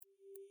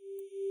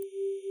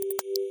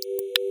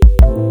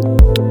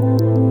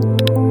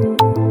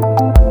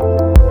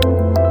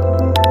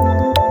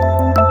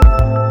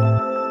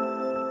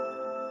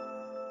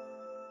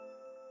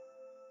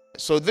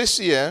So this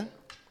year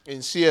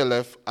in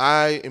CLF,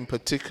 I in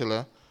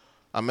particular,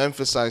 am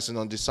emphasizing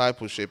on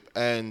discipleship.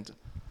 And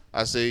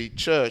as a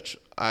church,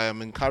 I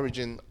am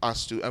encouraging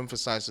us to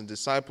emphasize on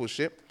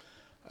discipleship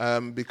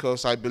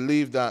because I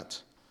believe that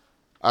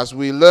as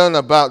we learn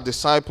about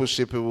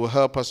discipleship, it will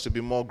help us to be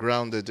more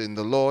grounded in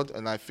the Lord.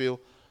 And I feel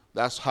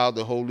that's how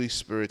the Holy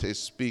Spirit is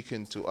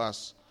speaking to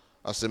us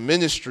as a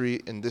ministry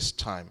in this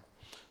time.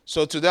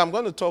 So today I'm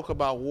going to talk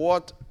about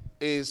what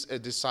is a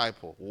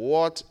disciple.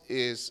 What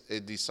is a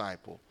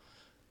disciple?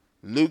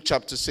 Luke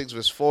chapter 6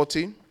 verse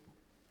 40.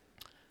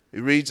 It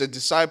reads, "A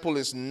disciple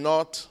is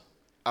not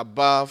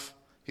above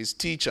his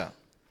teacher,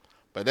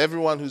 but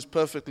everyone who's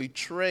perfectly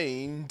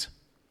trained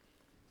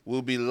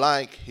will be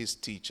like his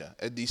teacher."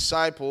 A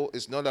disciple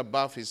is not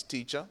above his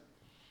teacher,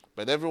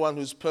 but everyone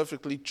who's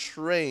perfectly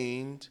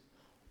trained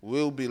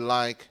will be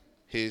like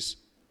his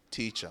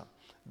teacher.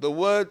 The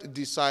word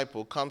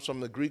disciple comes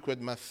from the Greek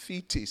word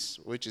mathetes,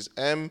 which is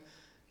M-A-T-H-E-T-E-S,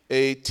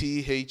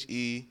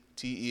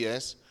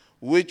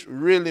 which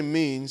really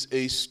means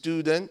a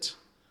student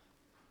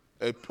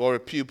or a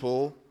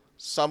pupil,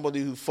 somebody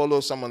who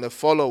follows someone, a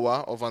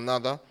follower of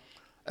another.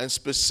 And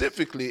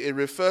specifically, it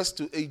refers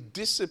to a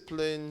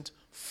disciplined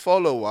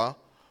follower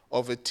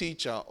of a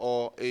teacher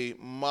or a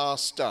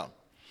master.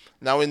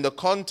 Now, in the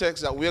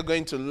context that we're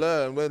going to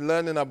learn, we're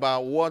learning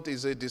about what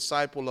is a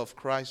disciple of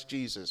Christ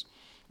Jesus.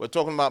 We're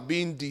talking about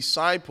being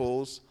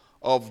disciples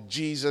of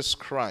Jesus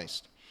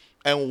Christ.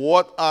 And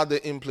what are the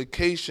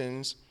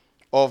implications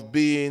of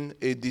being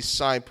a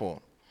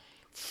disciple?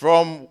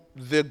 From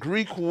the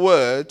Greek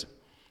word,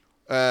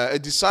 a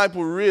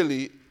disciple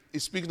really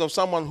is speaking of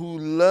someone who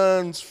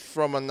learns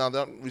from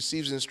another,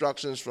 receives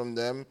instructions from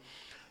them,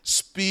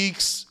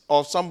 speaks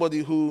of somebody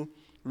who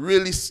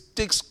really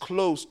sticks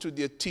close to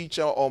their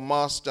teacher or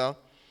master.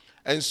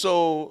 And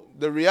so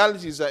the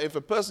reality is that if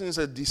a person is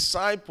a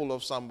disciple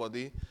of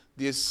somebody,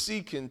 they're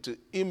seeking to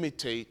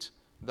imitate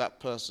that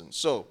person.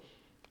 So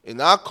in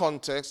our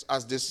context,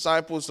 as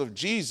disciples of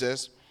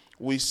Jesus,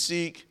 we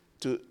seek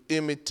to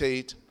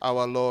imitate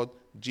our Lord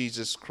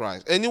Jesus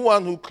Christ.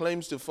 Anyone who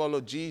claims to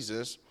follow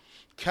Jesus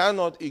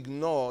cannot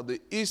ignore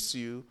the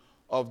issue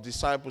of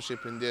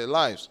discipleship in their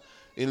lives.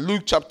 In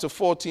Luke chapter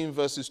 14,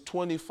 verses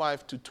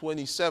 25 to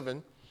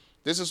 27,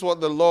 this is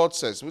what the Lord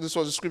says. This is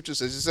what the scripture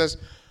says. It says,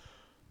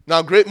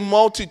 "Now great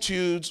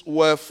multitudes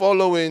were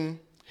following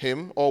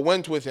him or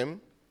went with him,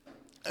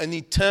 and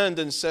he turned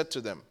and said to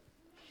them,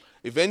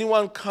 'If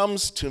anyone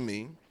comes to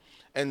me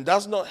and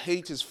does not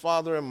hate his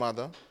father and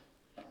mother,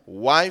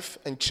 wife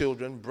and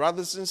children,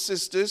 brothers and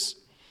sisters,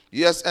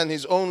 yes, and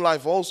his own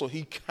life also,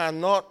 he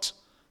cannot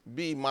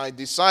be my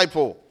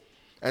disciple.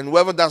 And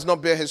whoever does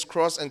not bear his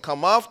cross and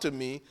come after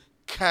me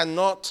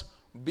cannot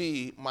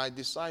be my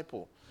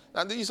disciple.'"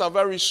 Now, these are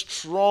very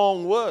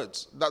strong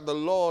words that the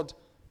Lord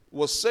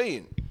was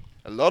saying.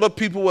 A lot of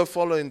people were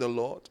following the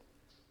Lord.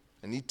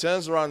 And he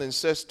turns around and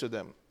says to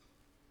them,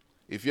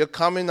 if you're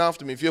coming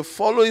after me, if you're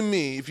following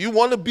me, if you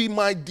want to be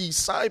my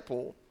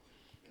disciple,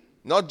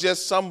 not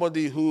just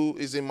somebody who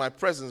is in my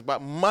presence, but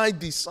my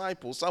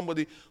disciple,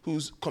 somebody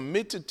who's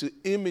committed to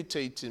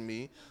imitating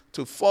me,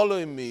 to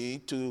following me,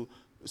 to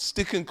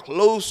sticking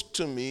close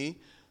to me,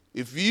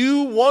 if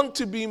you want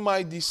to be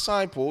my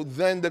disciple,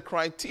 then the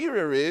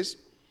criteria is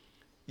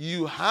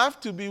you have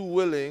to be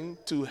willing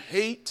to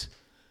hate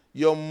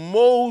your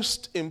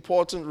most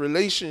important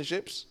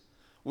relationships,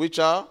 which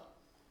are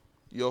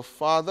your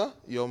father,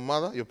 your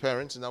mother, your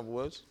parents, in other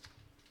words,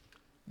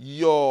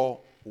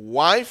 your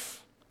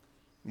wife,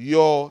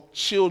 your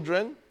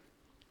children,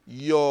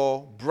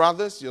 your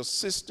brothers, your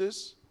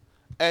sisters,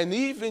 and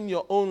even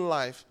your own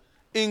life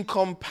in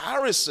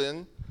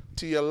comparison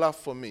to your love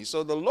for me.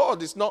 So the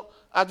Lord is not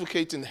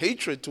advocating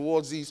hatred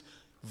towards these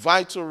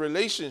vital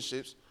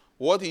relationships.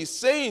 What he's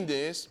saying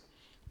is,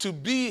 to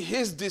be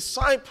his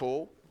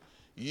disciple,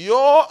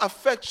 your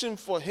affection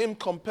for him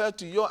compared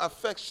to your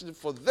affection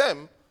for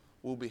them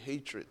will be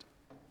hatred.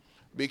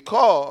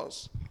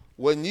 Because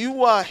when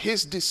you are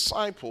his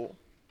disciple,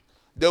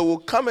 there will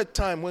come a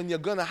time when you're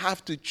going to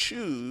have to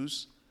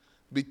choose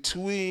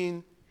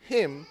between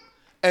him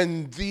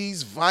and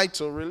these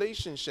vital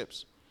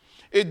relationships.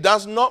 It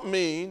does not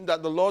mean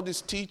that the Lord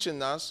is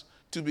teaching us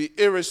to be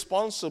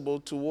irresponsible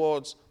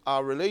towards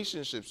our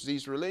relationships,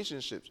 these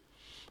relationships.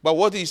 But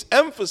what he's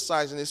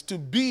emphasizing is to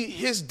be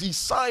his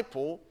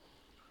disciple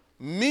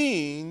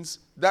means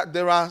that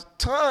there are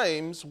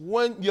times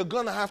when you're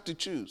going to have to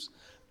choose,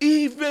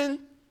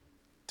 even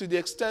to the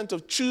extent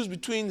of choose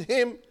between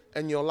him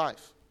and your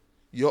life,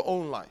 your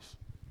own life.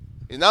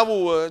 In other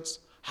words,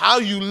 how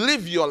you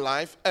live your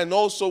life and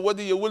also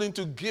whether you're willing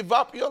to give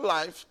up your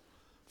life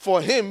for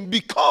him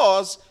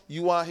because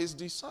you are his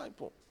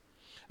disciple.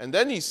 And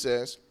then he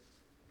says,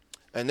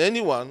 and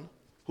anyone,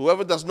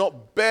 whoever does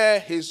not bear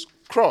his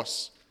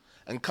cross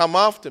and come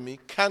after me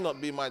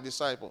cannot be my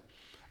disciple.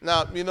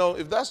 Now,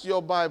 if that's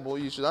your Bible,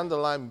 you should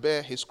underline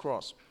bear his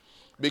cross.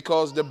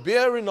 Because the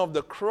bearing of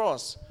the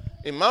cross,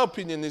 in my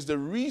opinion, is the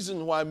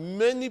reason why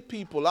many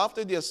people,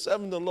 after they are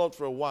serving the Lord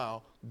for a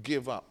while,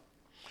 give up.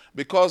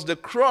 Because the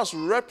cross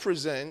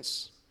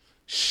represents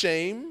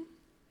shame,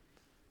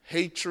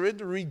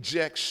 hatred,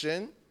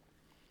 rejection,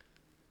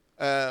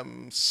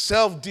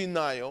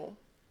 self-denial,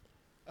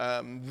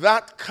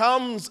 that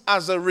comes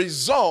as a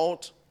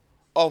result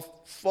of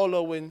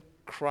following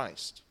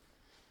Christ.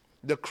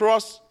 The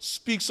cross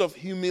speaks of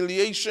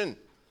humiliation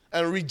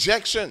and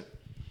rejection.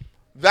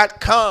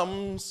 That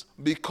comes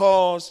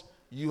because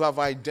you have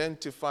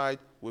identified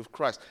with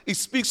Christ. It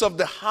speaks of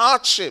the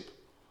hardship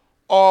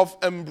of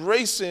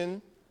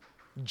embracing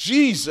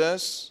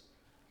Jesus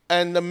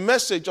and the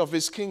message of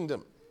his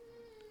kingdom.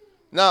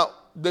 Now,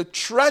 the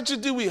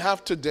tragedy we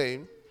have today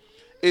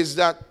is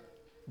that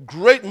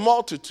great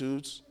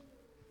multitudes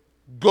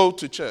go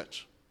to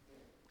church.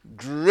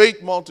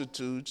 Great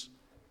multitudes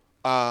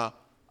are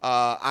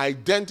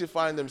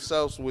identifying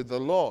themselves with the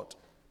Lord.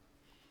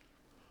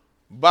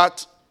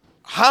 But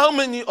how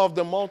many of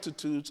the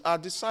multitudes are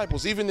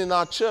disciples? Even in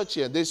our church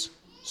here, this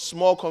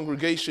small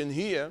congregation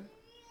here,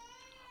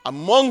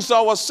 amongst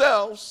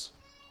ourselves,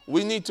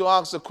 we need to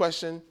ask the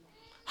question,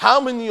 how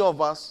many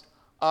of us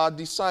are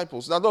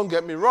disciples? Now, don't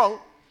get me wrong.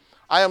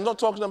 I am not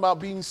talking about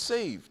being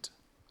saved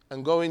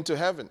and going to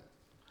heaven.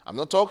 I'm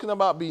not talking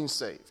about being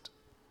saved.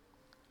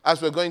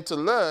 As we're going to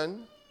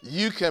learn,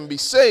 you can be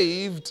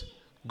saved,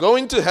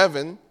 going to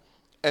heaven,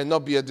 and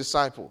not be a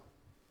disciple.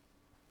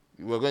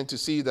 We're going to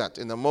see that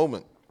in a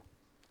moment.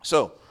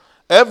 So,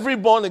 every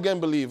born-again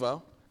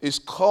believer is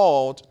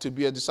called to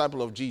be a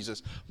disciple of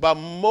Jesus. But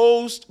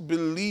most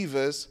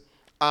believers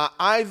are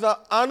either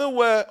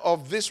unaware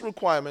of this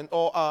requirement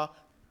or are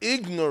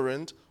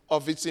ignorant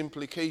of its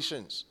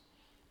implications.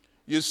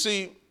 You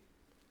see,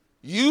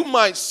 you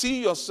might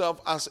see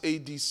yourself as a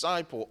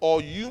disciple,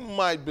 or you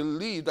might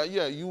believe that,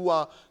 you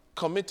are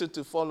committed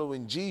to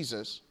following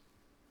Jesus.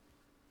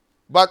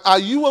 But are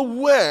you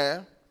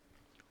aware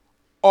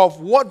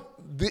of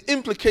what the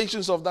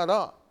implications of that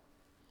are?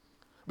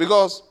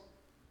 Because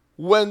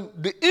when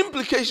the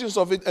implications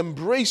of it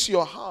embrace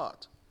your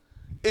heart,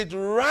 it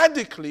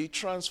radically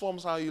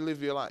transforms how you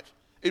live your life.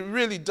 It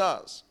really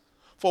does.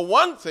 For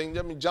one thing,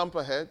 let me jump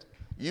ahead,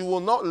 you will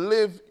not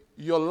live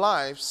your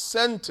life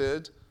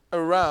centered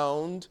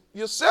around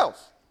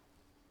yourself.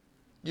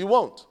 You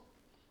won't.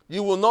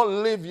 You will not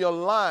live your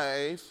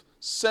life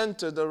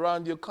centered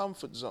around your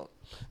comfort zone.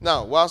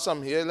 Now, whilst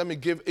I'm here, let me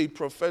give a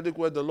prophetic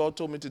word the Lord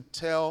told me to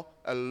tell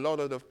a lot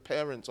of the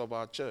parents of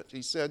our church.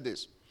 He said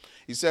this.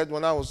 He said,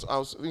 when I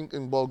was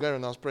in Bulgaria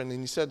and I was praying,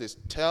 and he said this,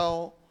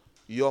 tell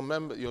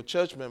your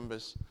church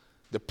members,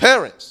 the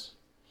parents,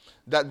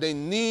 that they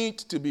need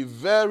to be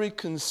very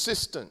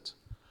consistent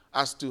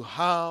as to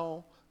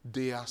how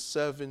they are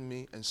serving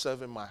me and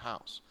serving my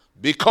house.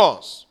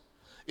 Because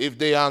if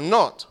they are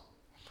not,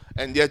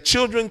 and their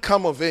children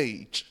come of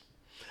age,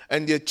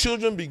 and their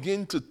children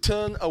begin to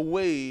turn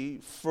away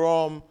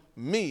from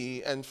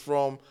me and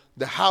from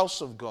the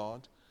house of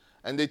God,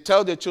 and they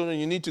tell their children,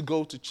 you need to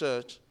go to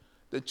church,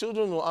 the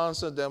children will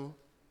answer them,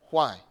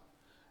 why?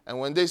 And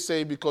when they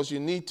say, because you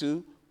need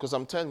to, because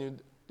I'm telling you,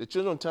 the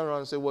children turn around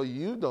and say, well,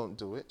 you don't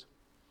do it.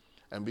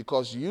 And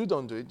because you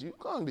don't do it, you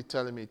can't be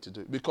telling me to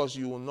do it, because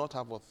you will not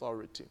have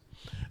authority.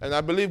 And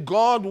I believe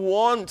God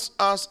wants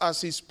us as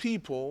his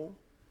people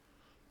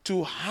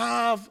to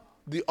have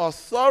the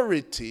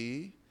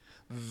authority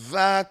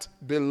that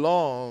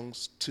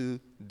belongs to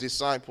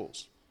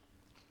disciples.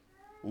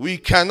 We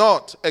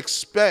cannot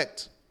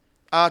expect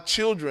our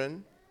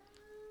children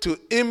to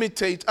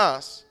imitate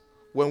us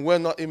when we're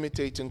not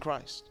imitating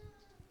Christ.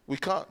 We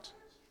can't.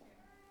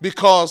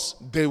 Because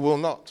they will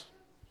not.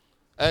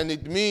 And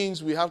it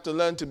means we have to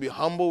learn to be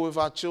humble with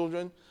our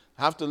children,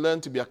 have to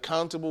learn to be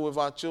accountable with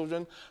our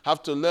children,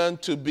 have to learn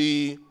to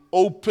be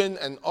open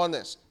and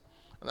honest.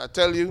 And I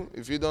tell you,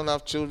 if you don't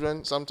have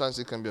children, sometimes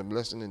it can be a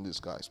blessing in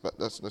disguise. But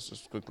let's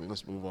just quickly,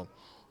 let's move on.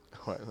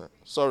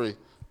 Sorry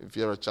if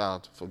you're a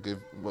child, forgive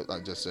what I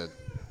just said.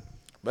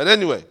 But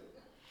anyway,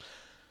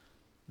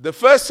 the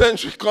first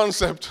century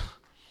concept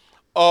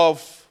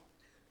of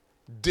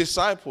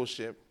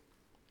discipleship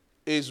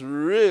is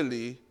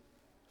really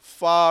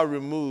far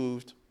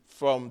removed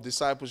from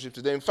discipleship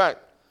today. In fact,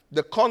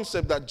 the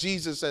concept that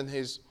Jesus and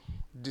his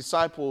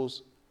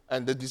disciples,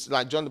 and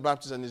like John the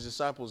Baptist and his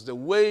disciples, the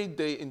way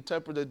they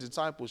interpreted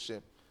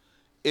discipleship,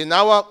 in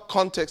our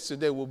context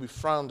today will be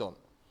frowned on.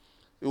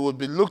 It would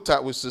be looked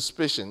at with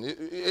suspicion.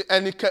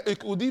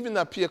 It would even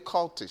appear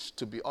cultish,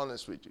 to be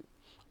honest with you.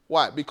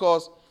 Why?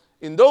 Because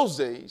in those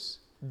days,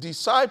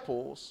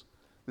 disciples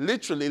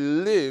literally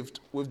lived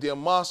with their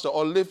master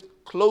or lived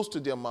close to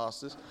their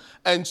masters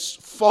and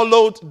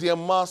followed their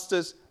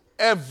masters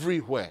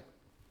everywhere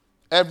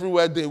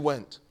they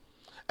went,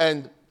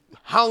 and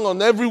hung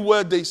on every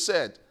word they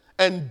said,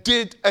 and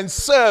did and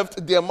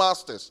served their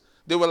masters.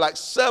 They were like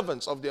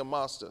servants of their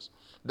masters.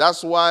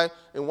 That's why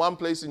in one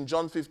place in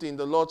John 15,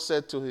 the Lord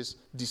said to his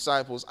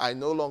disciples, I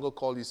no longer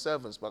call you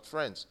servants, but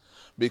friends,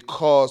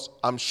 because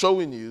I'm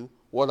showing you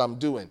what I'm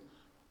doing.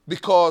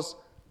 Because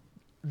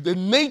the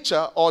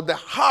nature or the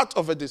heart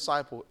of a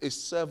disciple is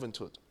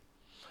servanthood.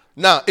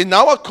 Now, in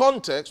our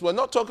context, we're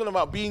not talking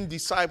about being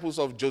disciples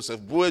of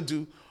Joseph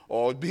Boadu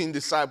or being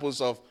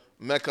disciples of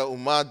Mecca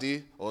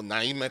Umadi or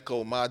Naim Mecca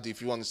Umadi,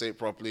 if you want to say it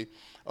properly,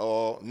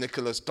 or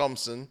Nicholas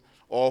Thompson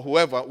or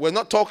whoever. We're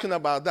not talking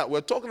about that.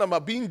 We're talking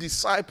about being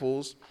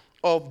disciples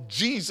of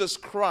Jesus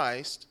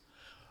Christ.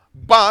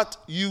 But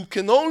you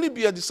can only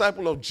be a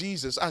disciple of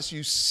Jesus as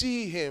you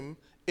see him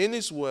in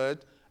his word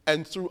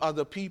and through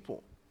other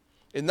people.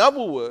 In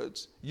other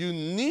words, you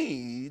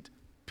need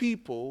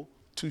people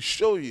to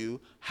show you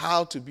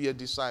how to be a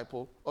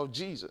disciple of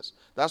Jesus.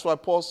 That's why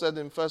Paul said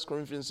in 1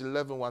 Corinthians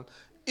 11:1,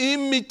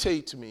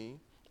 imitate me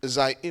as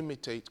I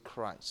imitate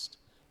Christ.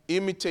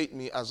 Imitate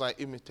me as I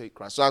imitate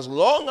Christ. So as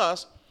long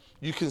as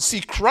you can see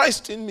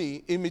Christ in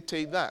me,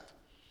 imitate that.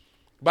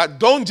 But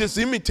don't just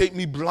imitate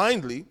me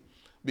blindly,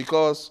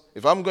 because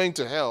if I'm going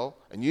to hell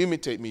and you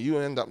imitate me, you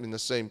end up in the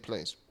same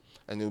place.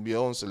 And it'll be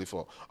your own silly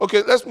fault.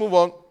 Okay, let's move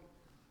on.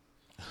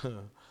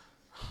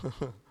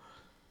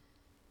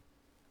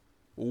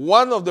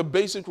 One of the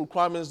basic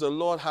requirements the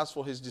Lord has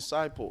for his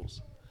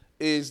disciples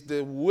is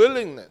the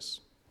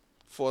willingness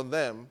for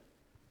them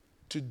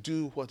to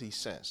do what he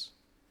says.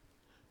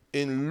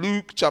 In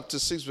Luke chapter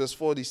 6, verse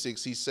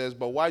 46, he says,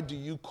 but why do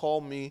you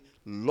call me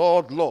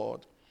Lord,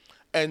 Lord,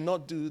 and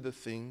not do the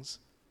things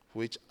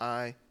which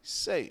I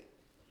say?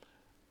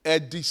 A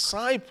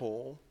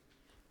disciple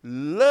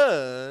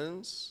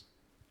learns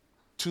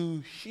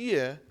to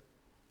hear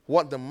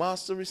what the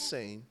master is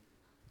saying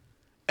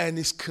and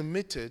is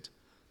committed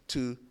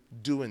to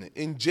doing it.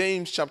 In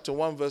James chapter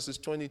 1, verses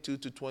 22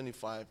 to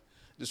 25,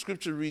 the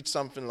scripture reads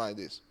something like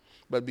this.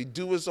 But be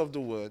doers of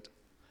the word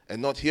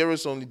and not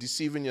hearers only,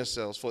 deceiving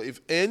yourselves. For if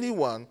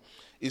anyone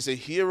is a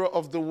hearer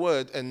of the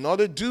word and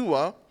not a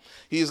doer,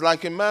 he is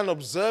like a man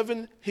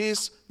observing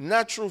his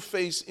natural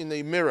face in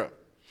a mirror.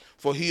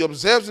 For he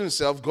observes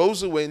himself,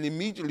 goes away, and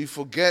immediately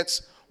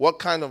forgets what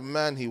kind of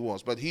man he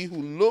was. But he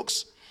who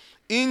looks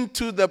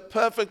into the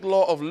perfect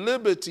law of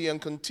liberty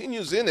and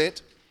continues in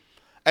it,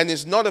 and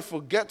is not a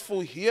forgetful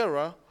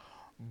hearer,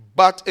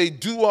 but a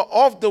doer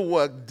of the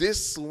word,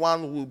 this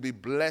one will be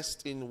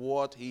blessed in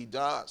what he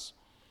does.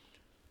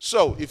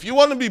 So, if you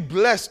want to be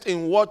blessed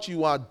in what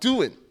you are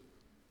doing,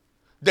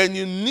 then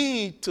you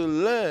need to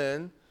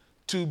learn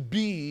to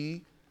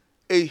be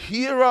a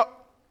hearer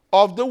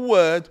of the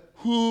word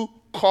who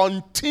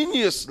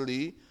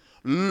continuously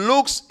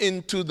looks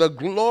into the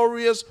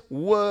glorious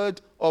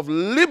word of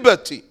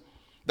liberty.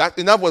 That,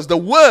 in other words, the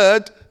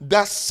word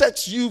that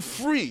sets you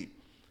free.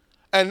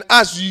 And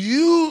as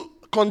you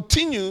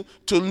continue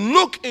to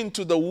look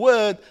into the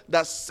word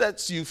that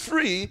sets you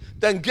free,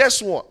 then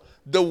guess what?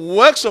 The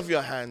works of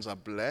your hands are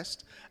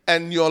blessed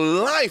and your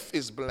life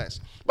is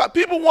blessed. But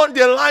people want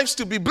their lives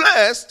to be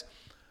blessed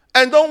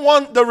and don't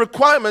want the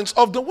requirements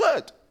of the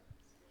word.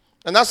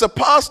 And as a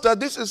pastor,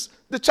 this is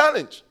the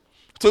challenge.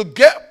 To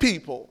get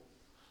people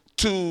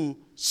to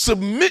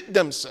submit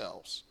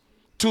themselves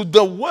to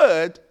the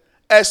word,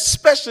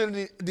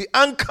 especially the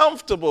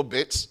uncomfortable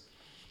bits,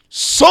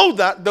 so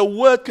that the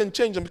word can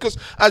change them. Because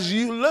as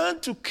you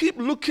learn to keep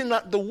looking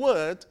at the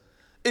word,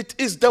 it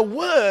is the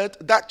word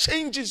that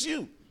changes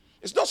you.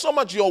 It's not so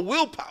much your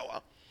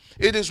willpower.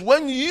 It is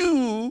when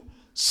you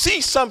see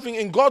something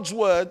in God's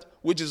word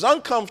which is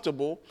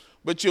uncomfortable,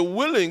 but you're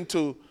willing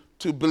to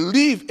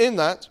believe in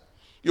that,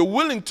 you're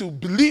willing to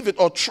believe it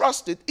or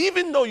trust it,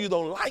 even though you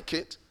don't like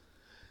it,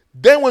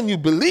 then when you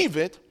believe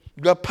it,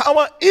 the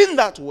power in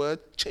that word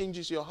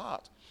changes your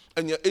heart,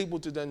 and you're able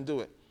to then do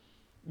it.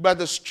 But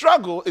the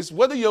struggle is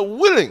whether you're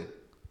willing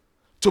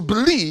to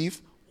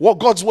believe what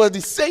God's word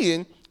is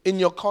saying in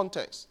your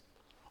context,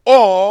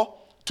 or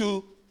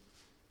to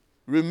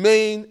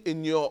remain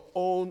in your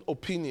own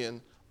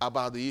opinion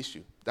about the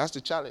issue. That's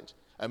the challenge.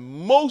 And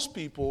most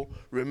people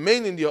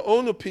remain in their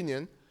own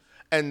opinion,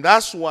 and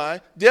that's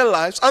why their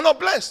lives are not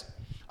blessed.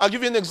 I'll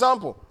give you an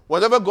example.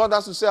 Whatever God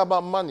has to say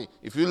about money,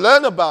 if you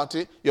learn about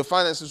it, your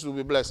finances will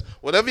be blessed.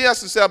 Whatever he has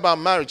to say about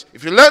marriage,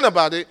 if you learn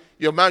about it,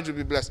 your marriage will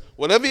be blessed.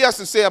 Whatever he has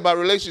to say about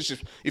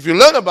relationships, if you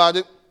learn about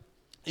it,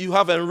 you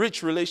have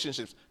enriched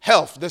relationships.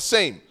 Health, the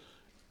same.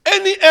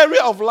 Any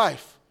area of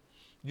life,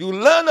 you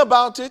learn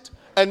about it,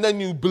 and then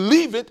you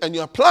believe it, and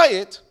you apply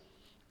it,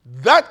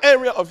 that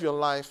area of your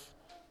life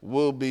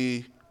will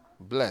be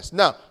blessed.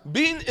 Now,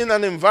 being in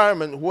an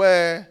environment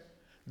where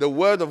the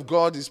word of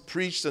God is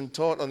preached and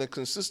taught on a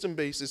consistent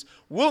basis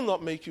will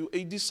not make you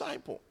a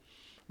disciple.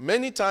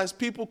 Many times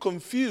people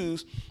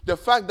confuse the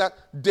fact that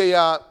they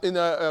are in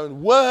a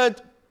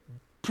word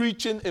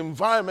preaching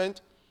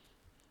environment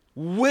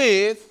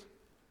with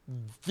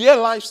their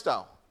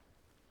lifestyle.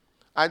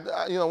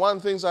 One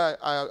of the things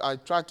I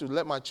try to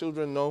let my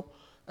children know,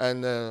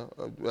 and I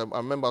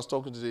remember I was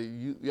talking to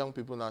the young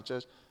people in our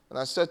church, and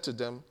I said to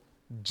them,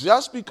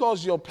 just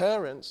because your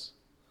parents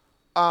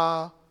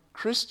are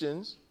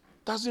Christians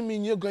doesn't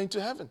mean you're going to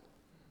heaven.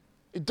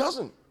 It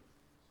doesn't.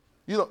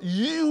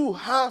 You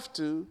have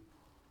to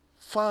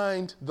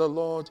find the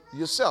Lord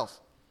yourself.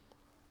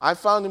 I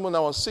found him when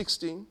I was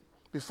 16.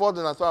 Before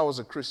then, I thought I was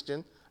a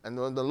Christian. And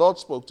when the Lord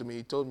spoke to me,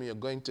 he told me, you're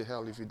going to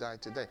hell if you die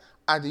today.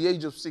 At the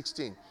age of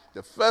 16.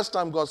 The first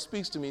time God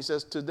speaks to me, he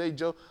says, today,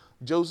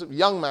 Joseph,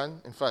 young man,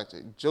 in fact,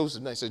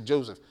 Joseph, I said,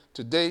 Joseph,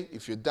 today,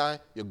 if you die,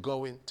 you're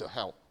going to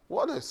hell.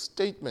 What a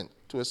statement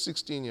to a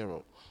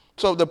 16-year-old.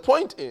 So the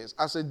point is,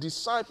 as a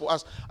disciple,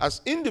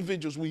 as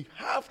individuals, we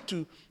have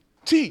to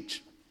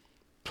teach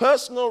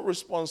personal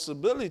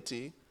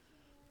responsibility,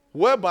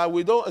 whereby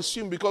we don't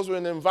assume because we're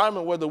in an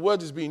environment where the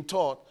word is being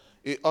taught,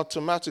 it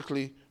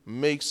automatically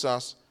makes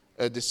us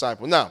a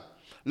disciple. Now,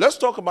 let's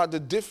talk about the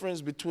difference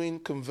between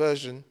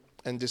conversion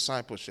and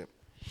discipleship.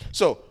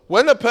 So,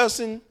 when a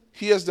person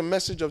hears the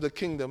message of the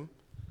kingdom,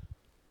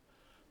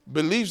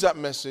 believes that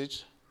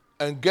message,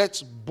 and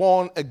gets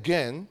born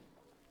again,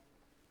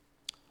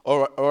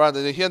 or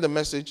rather they hear the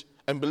message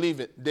and believe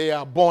it, they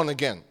are born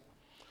again.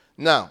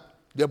 Now,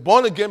 they're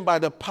born again by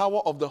the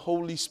power of the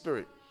Holy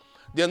Spirit.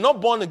 They're not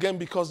born again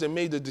because they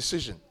made a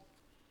decision.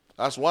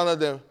 That's one of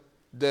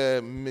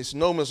the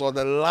misnomers or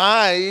the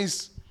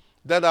lies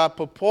that are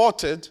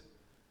purported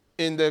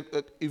in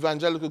the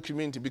evangelical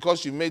community.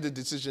 Because you made a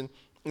decision,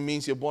 it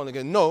means you're born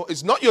again. No,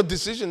 it's not your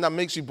decision that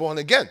makes you born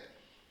again.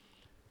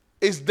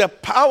 It's the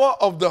power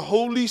of the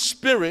Holy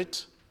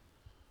Spirit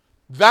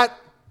that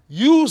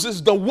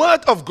uses the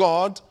word of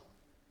God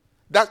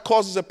that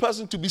causes a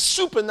person to be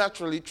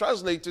supernaturally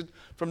translated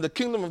from the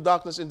kingdom of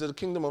darkness into the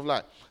kingdom of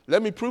light.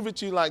 Let me prove it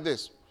to you like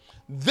this.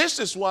 This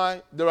is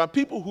why there are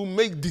people who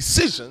make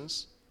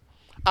decisions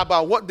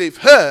about what they've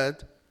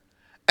heard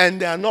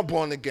and they are not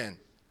born again.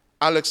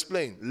 I'll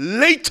explain.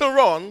 Later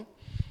on,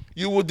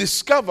 you will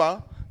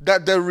discover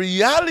that the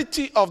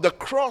reality of the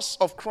cross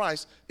of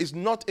Christ is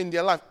not in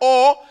their life,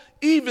 or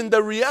even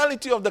the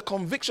reality of the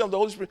conviction of the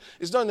Holy Spirit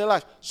is not in their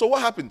life. So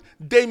what happened?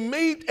 They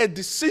made a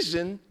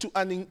decision to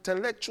an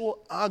intellectual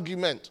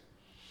argument.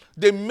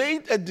 They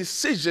made a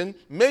decision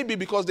maybe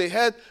because they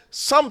had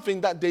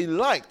something that they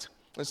liked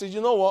and said,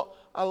 you know what,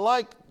 I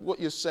like what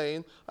you're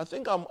saying. I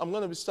think I'm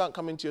going to start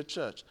coming to your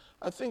church.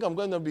 I think I'm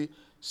going to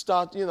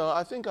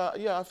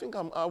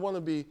I want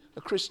to be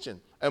a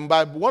Christian. And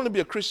by want to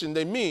be a Christian,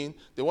 they mean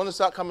they want to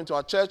start coming to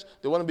our church.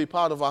 They want to be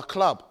part of our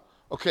club.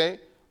 Okay?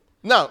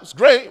 Now, it's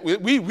great.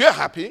 We're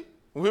happy.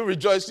 We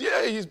rejoice.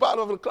 Yeah, he's part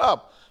of the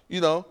club.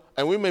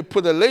 And we may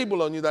put a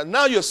label on you that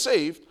now you're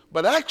saved.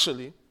 But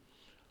actually,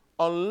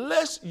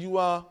 unless you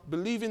are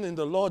believing in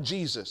the Lord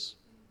Jesus,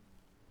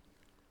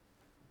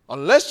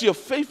 unless your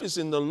faith is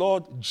in the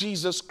Lord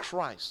Jesus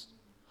Christ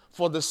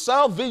for the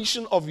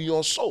salvation of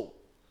your soul,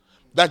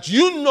 that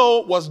you know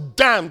was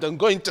damned and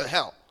going to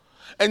hell,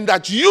 and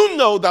that you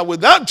know that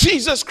without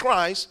Jesus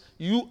Christ,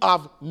 you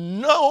have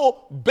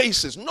no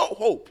basis, no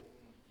hope.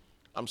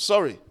 I'm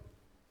sorry.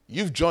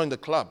 You've joined the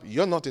club.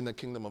 You're not in the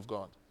kingdom of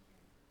God.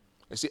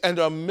 You see, and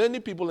there are many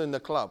people in the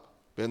club.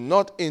 They're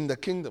not in the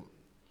kingdom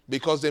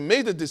because they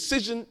made a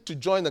decision to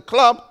join a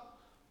club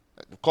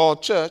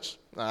called church.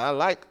 Now, I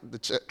like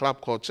the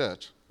club called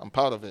church. I'm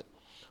part of it.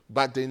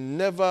 But they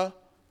never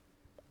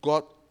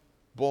got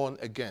born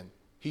again.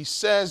 He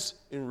says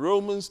in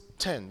Romans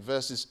 10,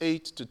 verses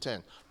 8 to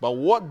 10. But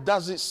what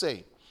does it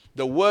say?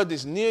 The word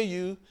is near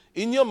you,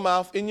 in your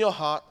mouth, in your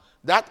heart.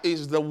 That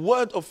is the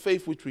word of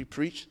faith which we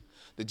preach.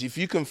 That if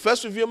you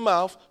confess with your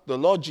mouth the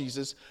Lord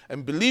Jesus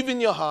and believe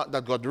in your heart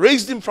that God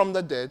raised him from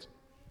the dead,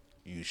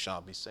 you shall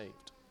be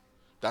saved.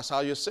 That's how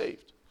you're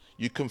saved.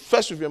 You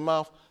confess with your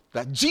mouth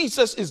that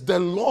Jesus is the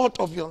Lord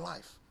of your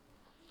life.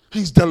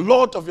 He's the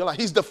Lord of your life.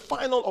 He's the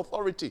final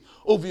authority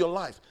over your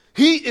life.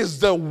 He is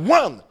the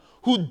one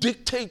who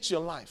dictates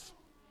your life.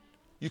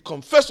 You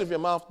confess with your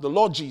mouth the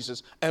Lord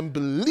Jesus and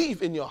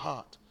believe in your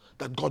heart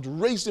that God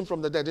raised him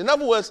from the dead. In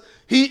other words,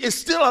 he is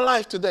still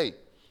alive today.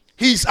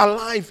 He's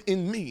alive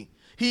in me.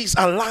 He's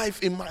alive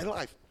in my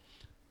life.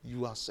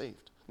 You are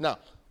saved. Now,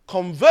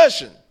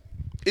 conversion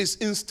is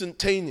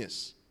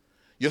instantaneous.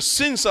 Your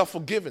sins are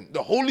forgiven.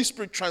 The Holy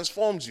Spirit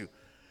transforms you.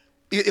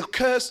 It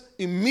occurs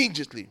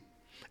immediately.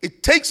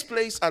 It takes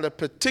place at a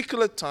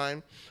particular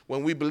time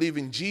when we believe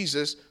in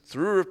Jesus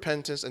through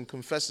repentance and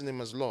confessing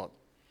him as Lord.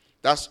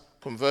 That's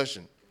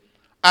conversion.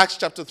 Acts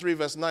chapter 3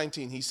 verse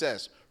 19, he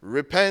says,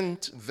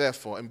 repent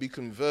therefore and be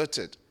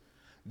converted,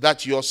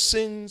 that your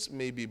sins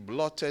may be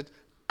blotted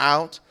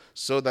out,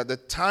 so that the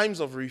times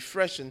of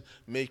refreshing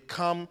may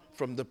come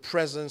from the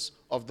presence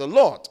of the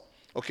Lord.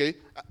 Okay,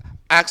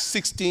 Acts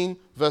 16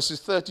 verses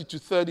 30 to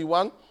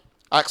 31.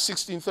 Acts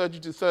 16, 30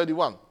 to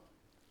 31.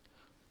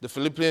 The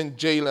Philippian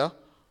jailer,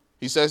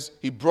 he says,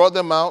 he brought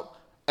them out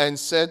and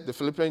said, the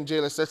Philippian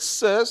jailer said,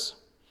 sirs,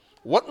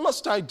 what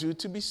must I do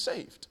to be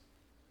saved?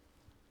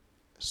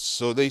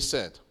 So they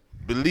said,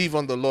 believe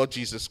on the Lord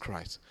Jesus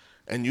Christ,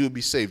 and you will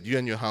be saved, you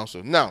and your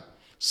household. Now,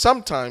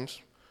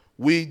 sometimes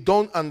we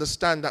don't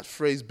understand that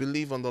phrase,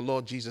 believe on the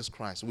Lord Jesus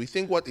Christ. We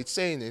think what it's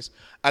saying is,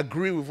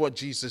 agree with what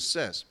Jesus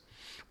says.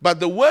 But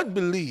the word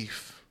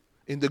believe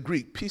in the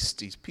Greek,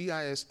 pistis,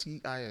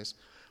 P-I-S-T-I-S,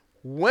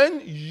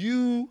 when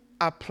you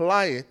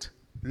apply it,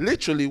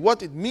 literally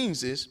what it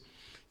means is,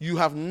 you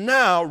have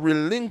now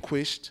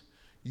relinquished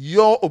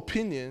your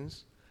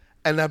opinions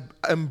and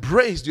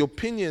embraced the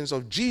opinions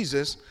of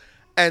Jesus,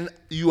 and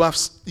you're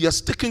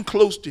sticking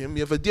close to him,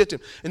 you have adhered to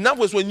him. In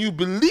other words, when you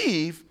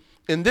believe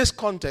in this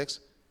context,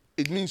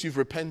 it means you've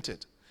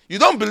repented. You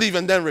don't believe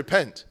and then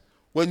repent.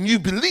 When you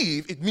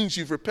believe, it means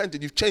you've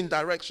repented, you've changed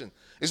direction.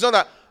 It's not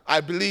that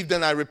I believe,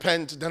 then I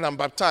repent, then I'm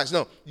baptized.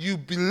 No, you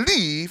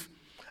believe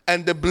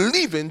And the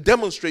believing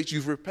demonstrates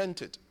you've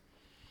repented.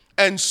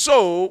 And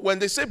so, when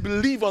they say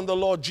believe on the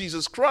Lord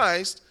Jesus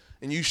Christ,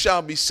 and you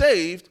shall be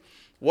saved,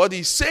 what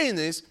he's saying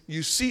is,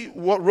 you see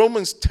what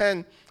Romans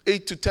 10,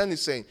 8 to 10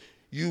 is saying.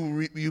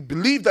 You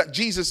believe that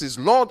Jesus is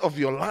Lord of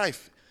your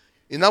life.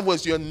 In other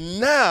words, you're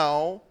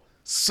now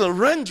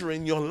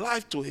surrendering your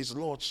life to his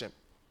lordship.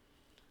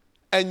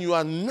 And you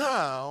are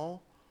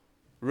now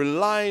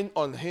relying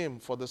on him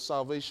for the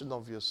salvation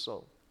of your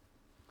soul.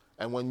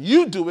 And when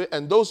you do it,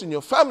 and those in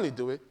your family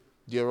do it,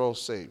 they're all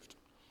saved.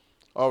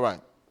 All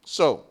right.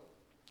 So,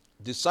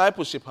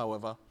 discipleship,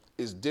 however,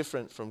 is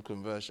different from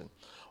conversion.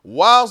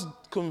 Whilst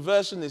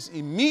conversion is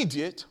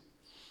immediate,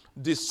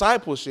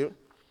 discipleship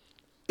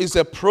is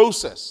a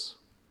process.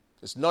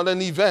 It's not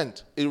an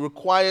event. It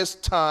requires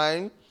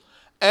time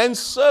and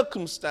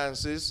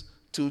circumstances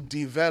to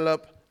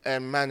develop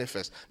and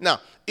manifest.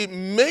 Now, it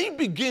may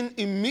begin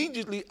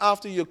immediately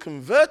after you're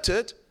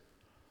converted,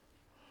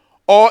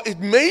 or it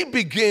may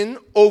begin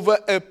over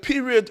a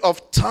period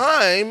of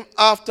time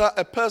after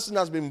a person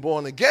has been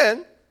born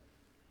again.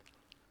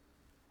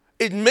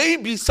 It may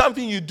be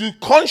something you do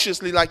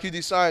consciously, like you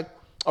decide,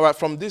 all right,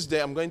 from this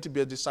day I'm going to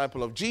be a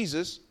disciple of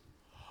Jesus.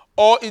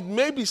 Or it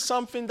may be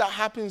something that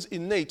happens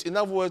innate. In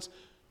other words,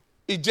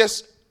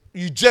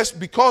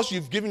 because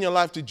you've given your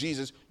life to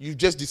Jesus, you've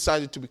just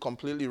decided to be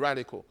completely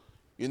radical.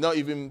 You're not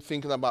even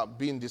thinking about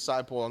being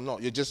disciple or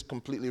not. You're just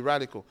completely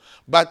radical.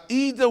 But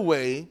either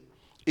way,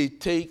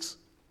 it takes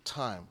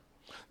time.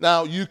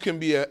 Now, you can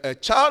be a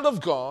child of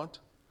God,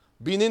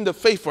 been in the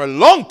faith for a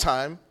long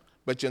time,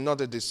 but you're not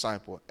a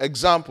disciple.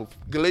 Example,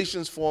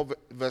 Galatians 4,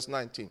 verse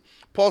 19.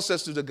 Paul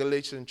says to the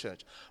Galatian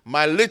church,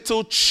 my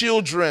little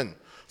children,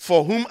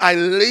 for whom I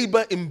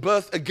labor in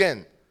birth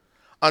again,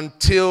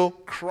 until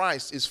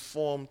Christ is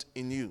formed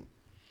in you.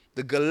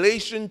 The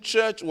Galatian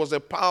church was a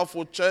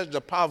powerful church.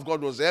 The power of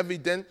God was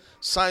evident.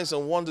 Signs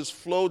and wonders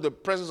flowed. The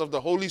presence of the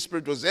Holy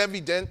Spirit was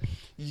evident.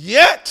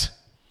 Yet,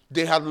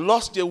 they had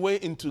lost their way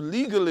into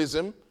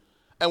legalism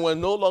and were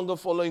no longer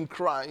following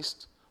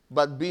Christ,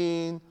 but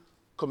being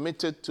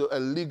committed to a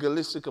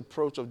legalistic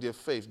approach of their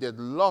faith. They had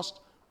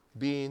lost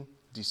being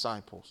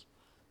disciples.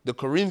 The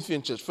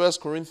Corinthian church, 1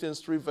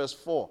 Corinthians 3, verse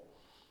 4.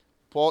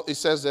 Paul, it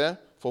says there,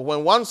 for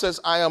when one says,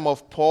 I am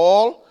of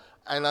Paul,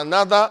 and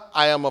another,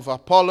 I am of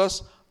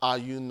Apollos, are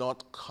you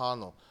not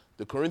carnal?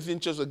 The Corinthian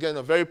church, again,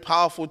 a very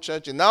powerful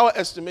church. In our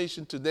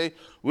estimation today,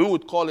 we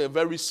would call it a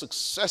very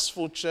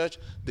successful church.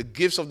 The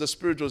gifts of the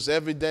Spirit was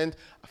evident.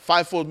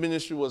 Fivefold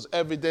ministry was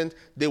evident.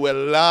 They were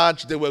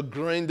large, they were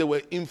growing, they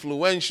were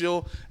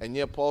influential. And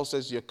yet Paul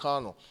says, you're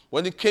carnal.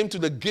 When it came to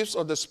the gifts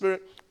of the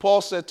Spirit,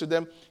 Paul said to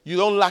them, you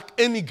don't lack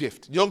any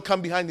gift. You don't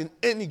come behind in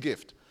any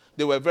gift.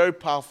 They were a very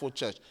powerful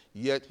church.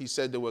 Yet he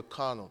said they were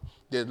carnal.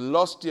 They had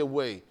lost their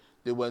way.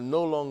 They were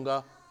no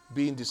longer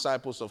being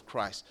disciples of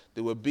Christ.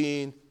 They were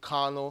being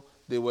carnal.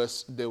 They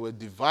were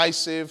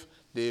divisive.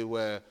 There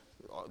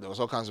was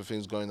all kinds of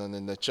things going on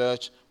in the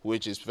church,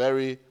 which is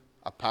very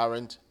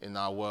apparent in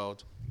our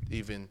world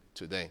even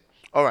today.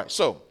 All right,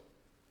 so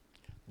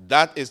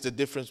that is the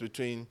difference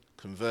between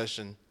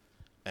conversion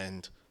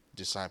and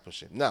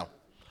discipleship. Now,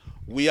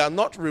 we are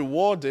not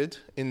rewarded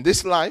in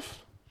this life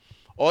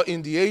or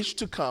in the age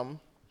to come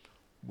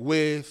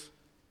with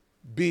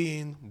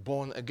being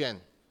born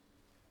again.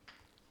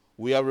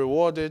 We are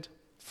rewarded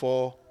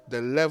for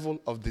the level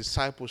of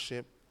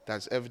discipleship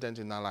that's evident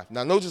in our life.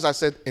 Now, notice I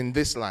said in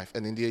this life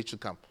and in the age to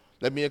come.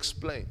 Let me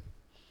explain.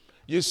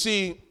 You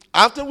see,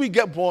 after we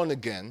get born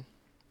again,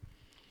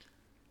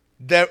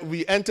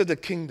 we enter the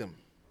kingdom.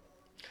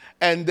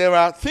 And there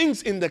are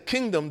things in the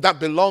kingdom that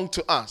belong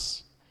to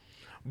us.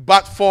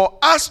 But for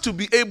us to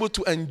be able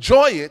to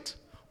enjoy it,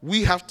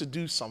 we have to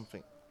do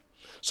something.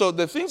 So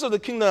the things of the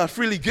kingdom are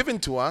freely given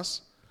to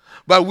us,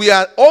 but we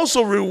are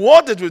also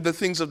rewarded with the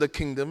things of the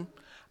kingdom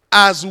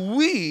as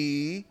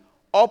we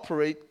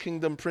operate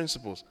kingdom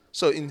principles.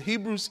 So in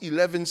Hebrews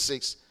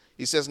 11:6,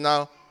 he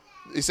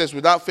says,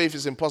 without faith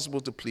it's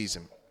impossible to please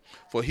him.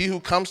 For he who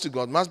comes to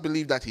God must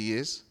believe that he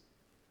is,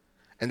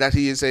 and that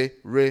he is a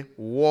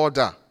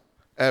rewarder,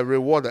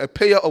 a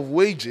payer of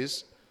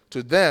wages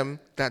to them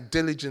that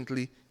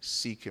diligently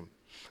seek him.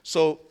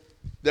 So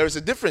there is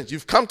a difference.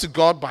 You've come to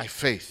God by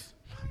faith.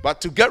 But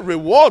to get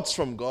rewards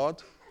from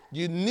God,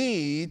 you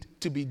need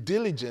to be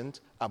diligent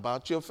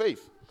about your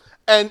faith.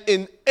 And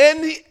in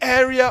any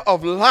area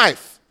of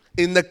life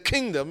in the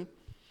kingdom,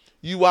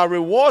 you are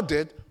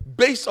rewarded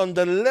based on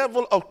the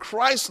level of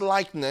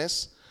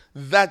Christ-likeness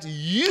that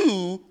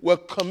you were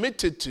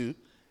committed to.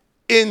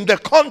 In the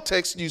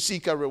context, you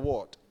seek a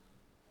reward.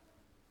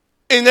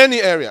 In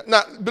any area.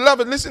 Now,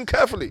 beloved, listen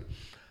carefully.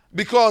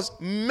 Because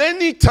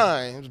many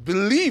times,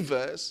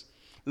 believers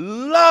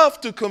love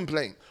to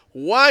complain.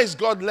 Why is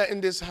God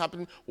letting this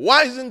happen?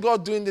 Why isn't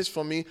God doing this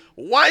for me?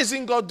 Why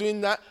isn't God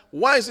doing that?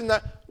 Why isn't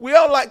that? We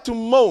all like to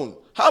moan.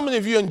 How many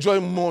of you enjoy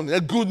moaning?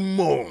 A good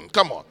moan.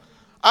 Come on.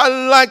 I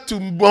like to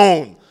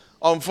moan.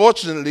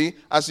 Unfortunately,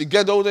 as you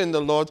get older in the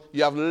Lord,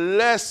 you have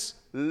less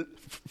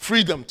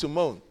freedom to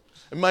moan.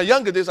 In my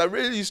younger days, I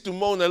really used to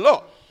moan a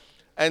lot.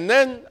 And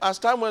then as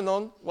time went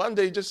on, one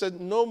day he just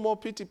said, no more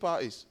pity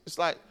parties. It's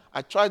like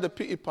I tried the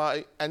pity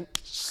party and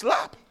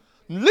slap.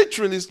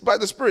 Literally by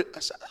the Spirit.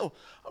 I said, oh,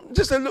 I'm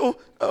just a little,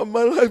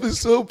 my life is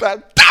so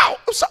bad. Dow!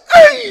 I'm sorry.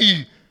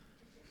 Hey!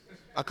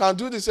 I can't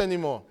do this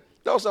anymore.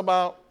 That was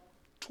about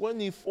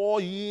 24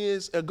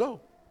 years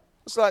ago.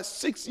 It's like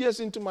 6 years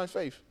into my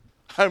faith.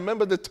 I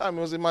remember the time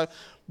I was in my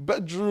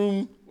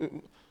bedroom,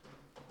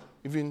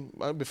 even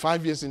maybe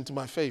 5 years into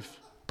my faith.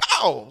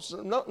 Pow!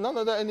 So none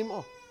of that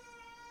anymore.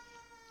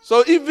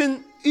 So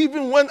even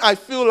when I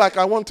feel like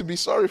I want to be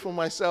sorry for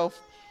myself,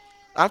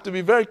 I have to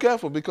be very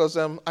careful because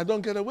I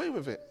don't get away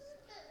with it.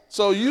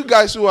 So you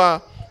guys who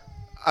are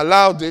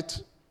allowed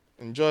it,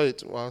 enjoy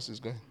it whilst it's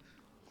going.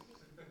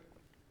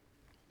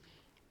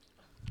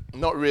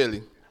 Not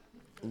really.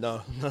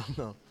 No.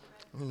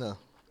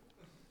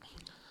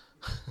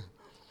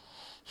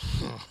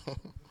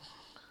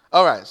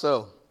 All right,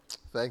 so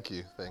thank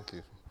you.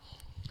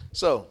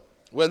 So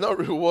we're not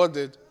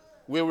rewarded.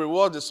 We're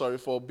rewarded,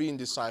 for being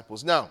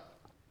disciples. Now,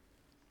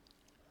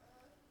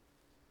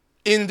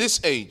 in this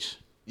age,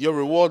 you're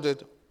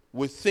rewarded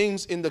with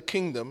things in the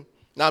kingdom.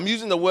 Now, I'm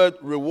using the word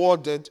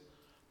rewarded,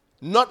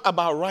 not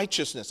about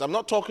righteousness. I'm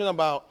not talking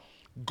about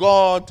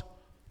God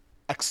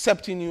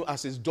accepting you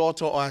as his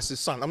daughter or as his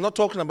son. I'm not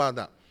talking about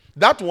that.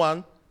 That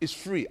one is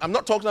free. I'm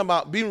not talking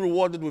about being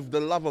rewarded with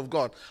the love of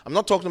God. I'm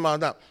not talking about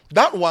that.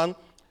 That one,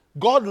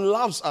 God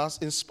loves us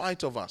in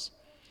spite of us.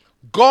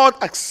 God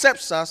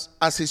accepts us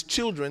as his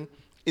children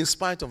in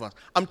spite of us.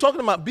 I'm talking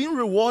about being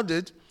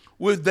rewarded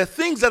with the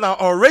things that are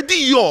already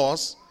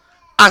yours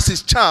as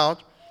his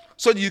child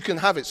so that you can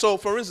have it. So,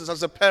 for instance,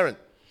 as a parent,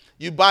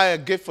 you buy a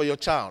gift for your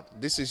child.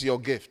 This is your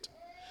gift.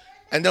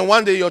 And then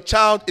one day your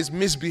child is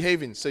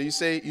misbehaving. So you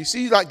say, you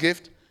see that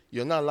gift?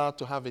 You're not allowed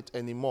to have it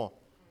anymore.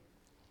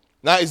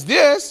 Now it's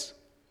theirs,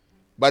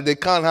 but they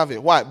can't have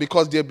it. Why?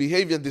 Because their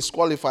behavior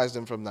disqualifies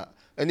them from that.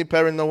 Any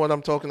parent know what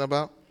I'm talking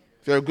about?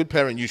 If you're a good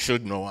parent, you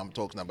should know what I'm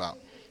talking about.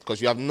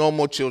 Because you have no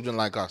more children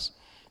like us.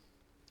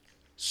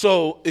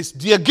 So it's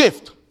their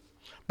gift.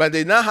 But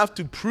they now have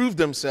to prove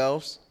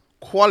themselves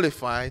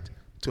qualified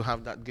to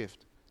have that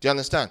gift. Do you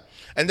understand?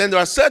 And then there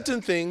are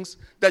certain things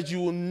that you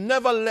will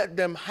never let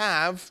them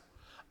have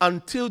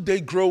until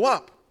they grow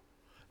up.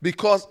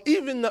 Because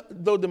even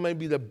though they may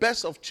be the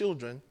best of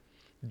children,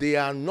 they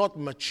are not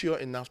mature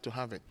enough to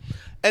have it.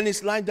 And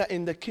it's like that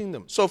in the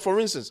kingdom. So for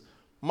instance,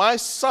 my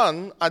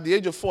son at the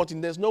age of 14,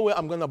 there's no way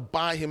I'm going to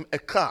buy him a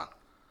car.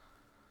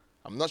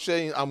 I'm not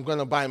saying I'm going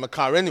to buy him a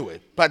car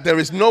anyway, but there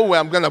is no way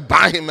I'm going to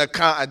buy him a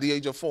car at the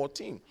age of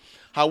 14.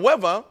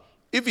 However,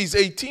 if he's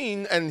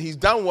 18 and he's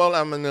done well,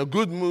 I'm in a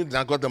good mood, and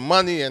I got the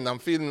money and I'm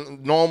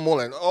feeling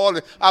normal and all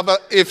the other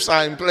ifs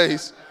are in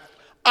place,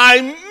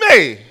 I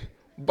may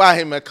buy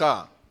him a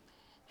car.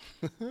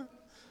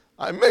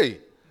 I may.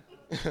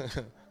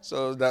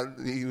 So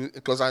that,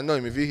 because I know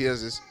him, if he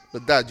hears this,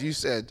 but Dad, you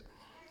said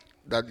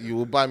that you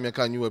will buy me a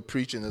car and you were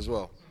preaching as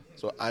well.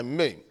 So I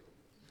may.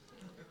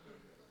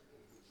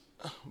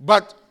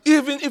 But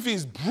even if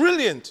he's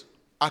brilliant,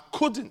 I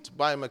couldn't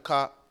buy him a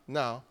car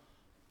now,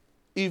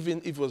 even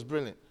if it was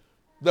brilliant.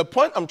 The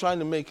point I'm trying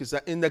to make is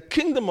that in the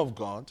kingdom of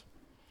God,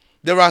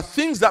 there are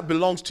things that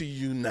belongs to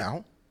you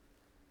now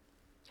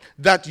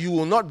that you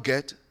will not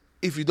get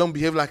if you don't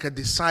behave like a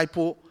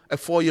disciple, a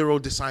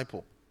 4-year-old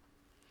disciple.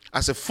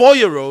 As a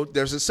 4-year-old,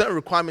 there's a certain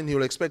requirement he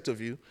will expect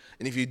of you,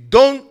 and if you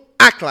don't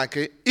act like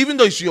it, even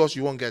though it's yours,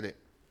 you won't get it.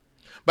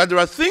 But there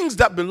are things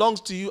that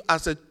belongs to you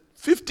as a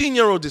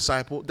 15-year-old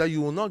disciple that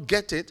you will not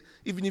get it,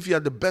 even if you are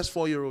the best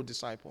 4-year-old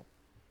disciple.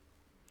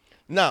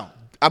 Now,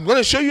 I'm going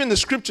to show you in the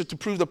scripture to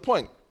prove the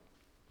point.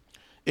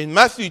 In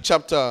Mark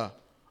chapter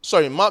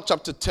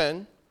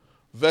 10,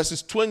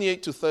 verses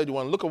 28 to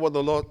 31, look at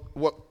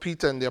what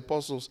Peter and the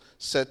apostles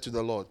said to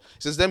the Lord.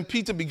 It says, then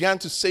Peter began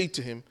to say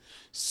to him,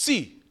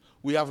 see,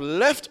 we have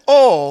left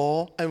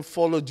all and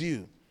followed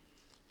you.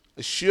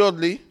 So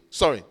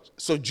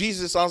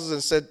Jesus answered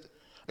and said,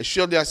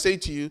 assuredly I say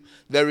to you,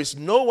 there is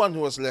no one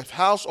who has left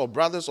house or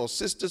brothers or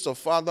sisters or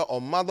father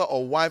or mother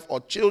or wife or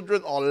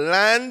children or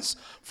lands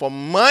for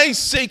my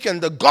sake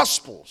and the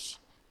gospel's,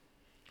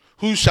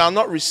 who shall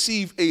not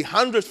receive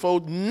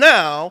 100-fold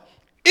now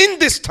in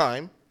this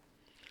time,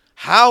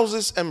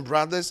 houses and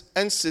brothers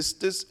and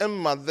sisters and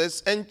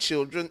mothers and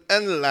children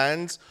and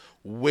lands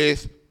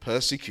with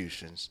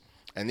persecutions,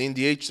 and in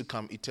the age to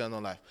come, eternal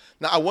life.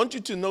 Now, I want you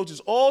to notice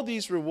all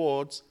these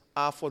rewards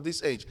are for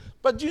this age.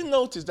 But you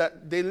notice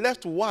that they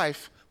left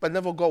wife but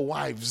never got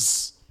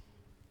wives.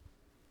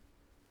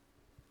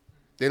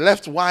 They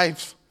left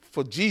wives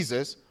for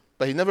Jesus,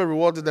 but he never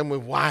rewarded them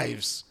with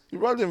wives. He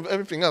rewarded them with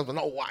everything else, but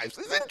not wives.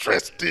 It's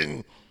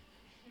interesting.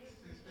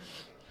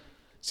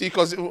 See,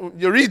 because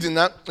you're reading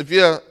that, if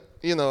you're,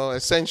 a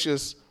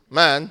sensuous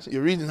man,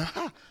 you're reading,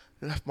 I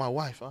left my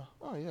wife. Huh?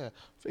 Oh, yeah,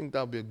 I think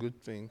that'll be a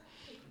good thing.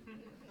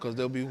 Because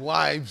there'll be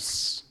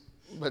wives,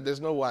 but there's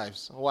no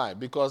wives. Why?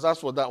 Because that's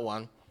for that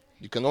one.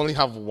 You can only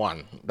have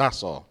one.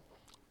 That's all.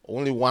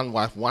 Only one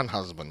wife, one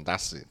husband.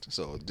 That's it.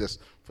 So just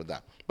for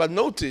that. But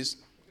notice,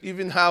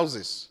 even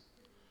houses.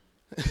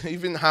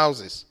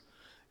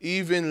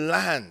 even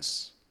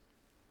lands,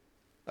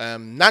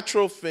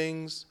 natural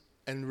things,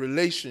 and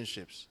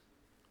relationships.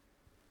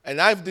 And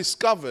I've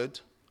discovered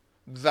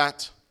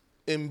that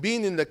in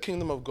being in the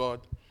kingdom of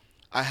God,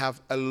 I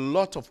have a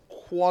lot of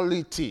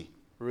quality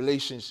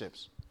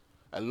relationships.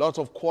 A lot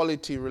of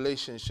quality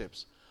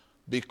relationships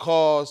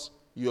because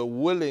you're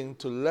willing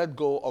to let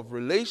go of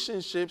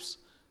relationships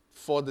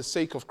for the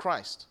sake of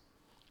Christ.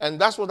 And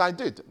that's what I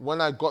did.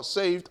 When I got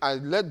saved, I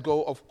let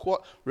go of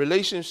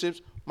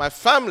relationships. My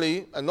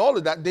family and all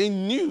of that, they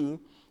knew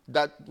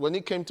that when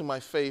it came to my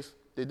faith,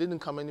 they didn't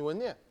come anywhere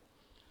near.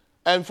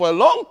 And for a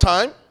long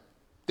time,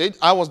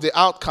 I was the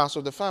outcast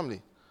of the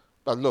family.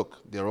 But look,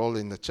 they're all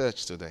in the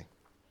church today.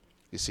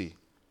 You see,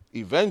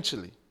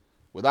 eventually,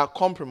 without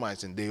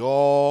compromising, they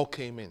all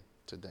came in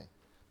today.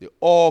 They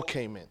all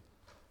came in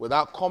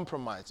without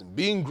compromising,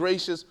 being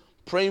gracious,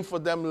 praying for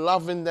them,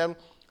 loving them,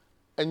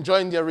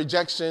 enjoying their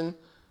rejection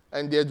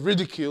and their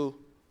ridicule,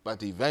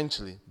 but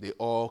eventually they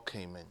all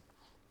came in.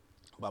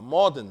 But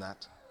more than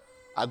that,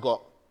 I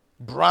got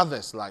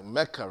brothers like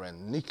Mecca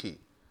and Nikki,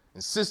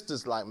 and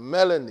sisters like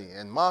Melanie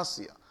and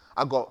Marcia.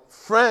 I got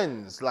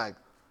friends like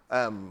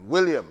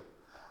William.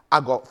 I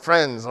got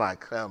friends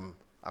like, I've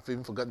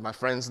even forgotten my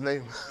friend's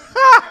name.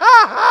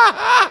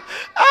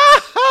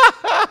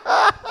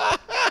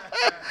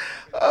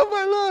 Oh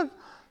my Lord.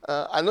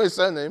 I know his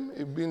surname,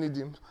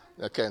 Ibinidim.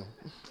 Ken.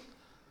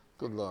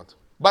 Good Lord.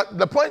 But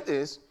the point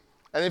is,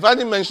 and if I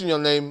didn't mention your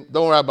name,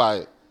 don't worry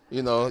about it.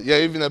 You know, you're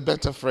even a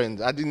better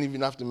friend. I didn't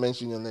even have to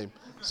mention your name.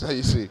 So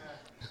you see.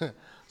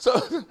 So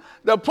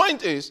the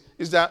point is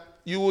that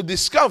you will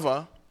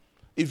discover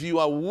if you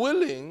are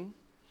willing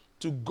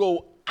to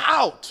go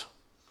out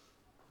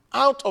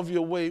of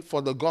your way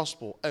for the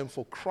gospel and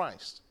for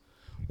Christ,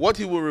 what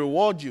he will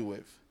reward you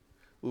with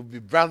will be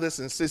brothers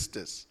and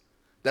sisters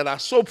that are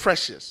so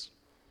precious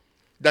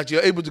that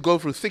you're able to go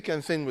through thick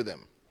and thin with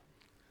them.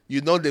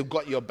 You know they've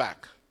got your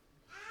back.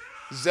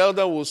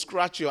 Zelda will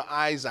scratch your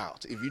eyes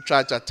out if you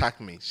try to attack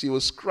me. She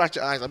will scratch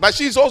your eyes out. But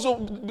she's also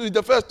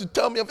the first to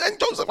tell me, and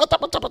Joseph,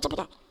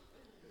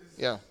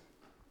 yeah.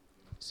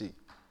 See,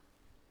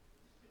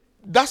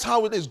 that's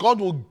how it is. God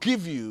will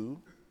give you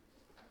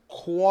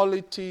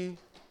quality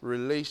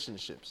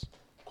relationships.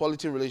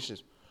 Quality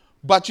relationships.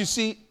 But you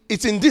see,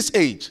 it's in this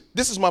age.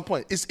 This is my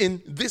point. It's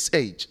in this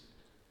age.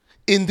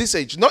 In this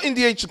age. Not in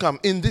the age to come.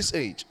 In this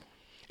age.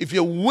 If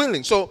you're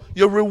willing. So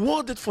you're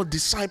rewarded for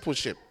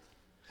discipleship.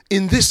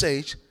 In this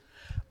age.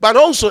 But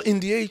also in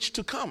the age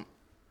to come.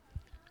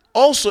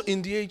 Also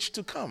in the age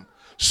to come.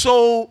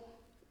 So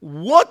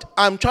what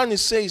I'm trying to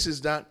say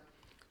is that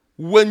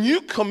when you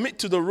commit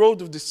to the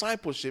road of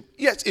discipleship,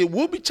 yes, it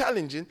will be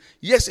challenging.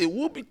 Yes, it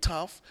will be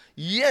tough.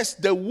 Yes,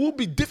 there will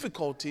be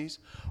difficulties.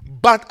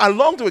 But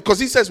along the way, because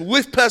he says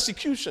with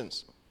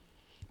persecutions.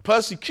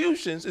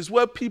 Persecutions is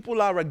where people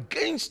are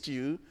against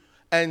you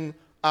and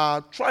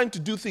are trying to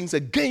do things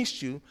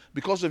against you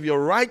because of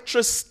your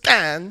righteous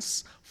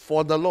stance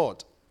for the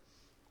Lord.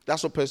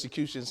 That's what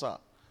persecutions are.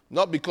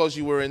 Not because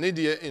you were an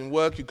idiot in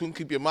work, you couldn't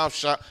keep your mouth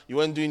shut, you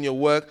weren't doing your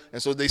work,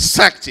 and so they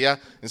sacked you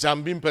and said,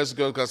 I'm being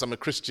persecuted because I'm a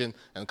Christian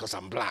and because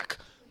I'm black.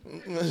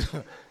 You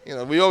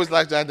know, we always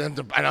like that, and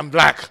I'm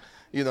black.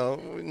 You know,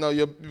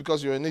 no,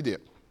 because you're an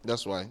idiot.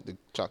 That's why they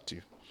chucked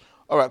you.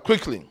 All right,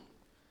 quickly.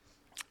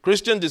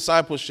 Christian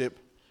discipleship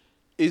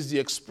is the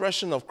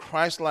expression of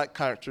Christ-like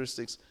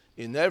characteristics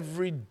in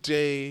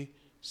everyday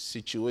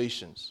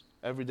situations.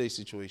 Everyday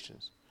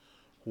situations.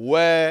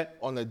 Where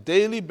on a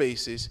daily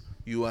basis,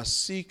 you are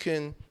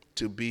seeking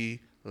to be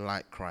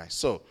like Christ.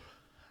 So,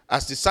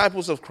 as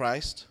disciples of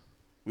Christ,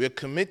 we are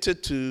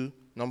committed to,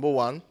 number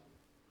one,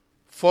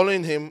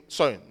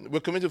 we're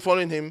committed to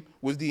following him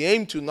with the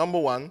aim to, number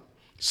one,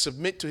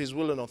 submit to his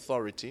will and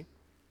authority.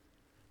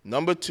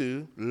 Number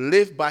two,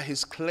 live by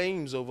his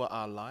claims over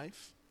our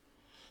life.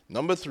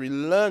 Number three,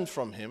 learn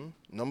from him.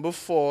 Number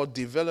four,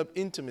 develop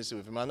intimacy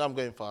with him. I know I'm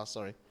going fast,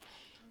 sorry.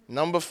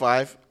 Number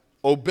five,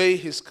 obey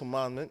his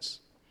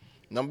commandments.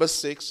 Number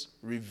six,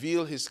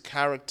 reveal his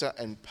character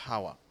and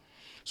power.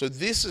 So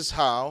this is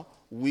how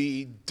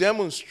we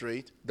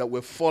demonstrate that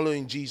we're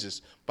following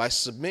Jesus, by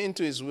submitting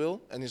to his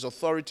will and his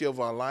authority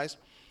over our lives,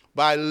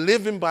 by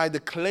living by the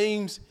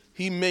claims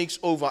he makes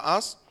over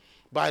us,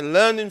 by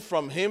learning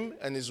from him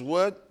and his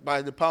word,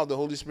 by the power of the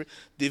Holy Spirit,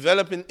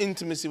 developing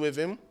intimacy with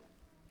him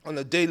on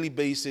a daily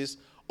basis,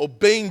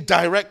 obeying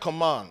direct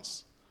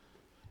commands.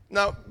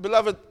 Now,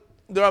 beloved,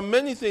 there are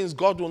many things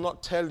God will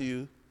not tell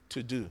you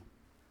to do.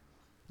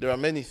 There are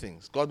many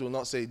things God will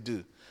not say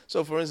do.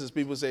 So, for instance,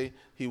 people say,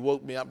 he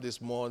woke me up this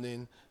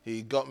morning,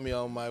 he got me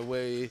on my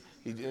way.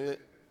 He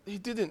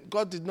didn't.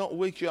 God did not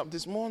wake you up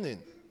this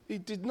morning. He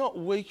did not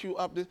wake you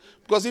up.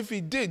 Because if he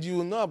did, you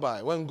will know about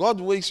it. When God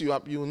wakes you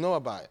up, you will know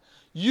about it.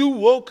 You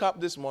woke up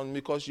this morning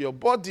because your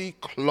body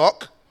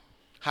clock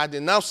had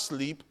enough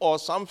sleep or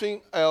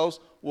something else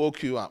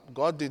woke you up.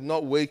 God did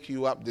not wake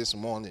you up this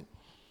morning.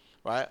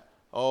 Right?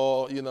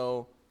 Or,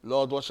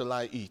 Lord, what shall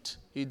I eat?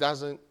 He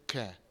doesn't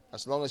care.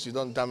 As long as you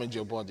don't damage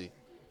your body.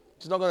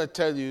 He's not going to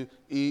tell you,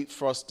 eat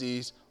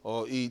Frosties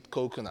or eat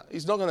coconut.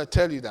 He's not going to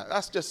tell you that.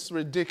 That's just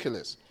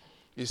ridiculous.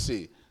 You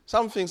see,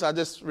 some things are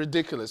just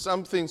ridiculous.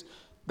 Some things,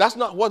 that's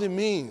not what it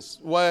means.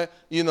 Where,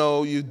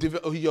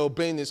 you're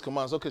obeying his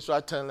commands. Okay, should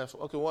I turn left?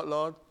 Okay, what,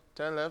 Lord?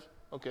 Turn left?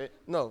 Okay.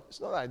 No,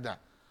 it's not like that.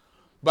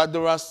 But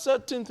there are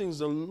certain things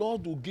the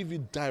Lord will give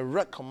you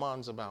direct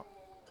commands about.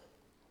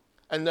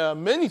 And there are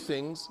many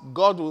things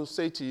God will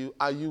say to you,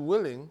 are you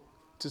willing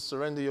to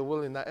surrender your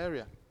will in that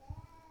area?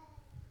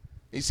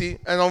 You see,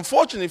 and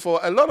unfortunately for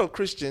a lot of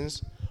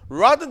Christians,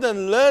 rather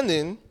than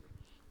learning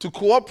to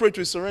cooperate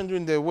with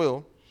surrendering their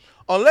will,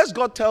 unless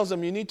God tells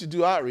them you need to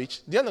do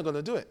outreach, they're not going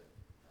to do it.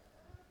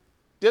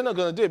 They're not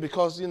going to do it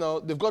because,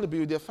 they've got to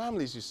be with their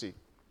families, you see.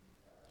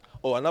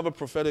 Oh, another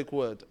prophetic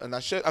word, and I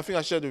think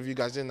I shared it with you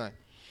guys, didn't I?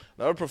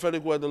 Another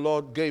prophetic word the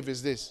Lord gave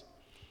is this.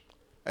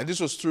 And this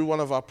was through one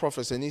of our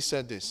prophets, and he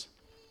said this,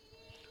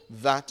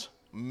 that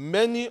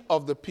many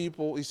of the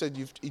people, he said,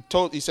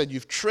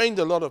 you've trained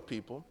a lot of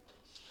people,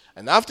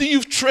 and after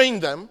you've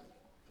trained them,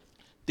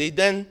 they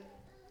then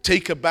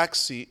take a back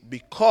seat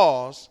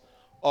because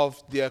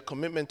of their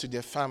commitment to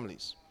their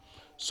families.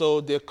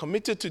 So they're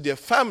committed to their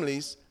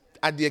families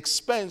at the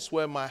expense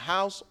where my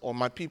house or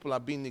my people are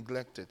being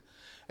neglected.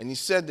 And he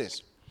said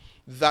this,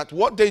 that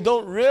what they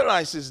don't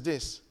realize is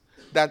this,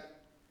 that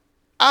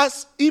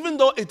even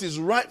though it is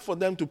right for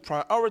them to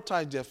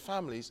prioritize their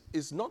families,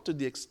 it's not to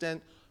the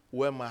extent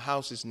where my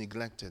house is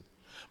neglected.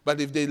 But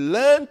if they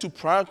learn to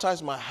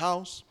prioritize my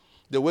house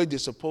the way they're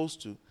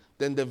supposed to,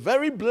 then the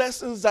very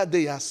blessings that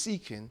they are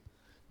seeking,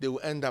 they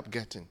will end up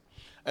getting.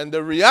 And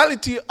the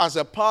reality as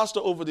a pastor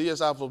over the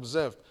years, I've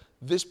observed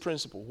this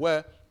principle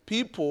where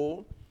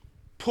people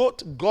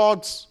put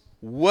God's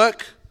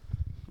work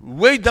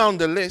way down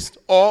the list,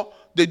 or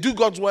they do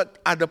God's work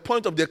at the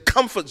point of their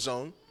comfort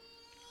zone,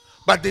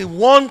 but they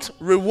want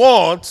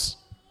rewards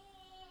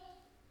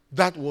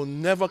that will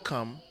never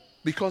come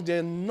because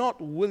they're not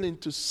willing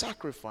to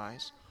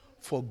sacrifice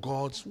for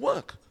God's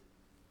work.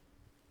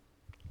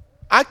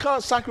 I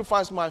can't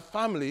sacrifice my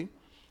family.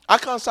 I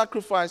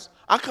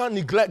can't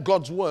neglect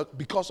God's work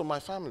because of my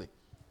family.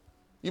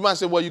 You might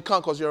say, well, you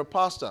can't because you're a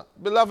pastor.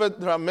 Beloved,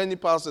 there are many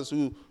pastors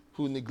who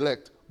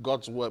neglect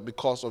God's work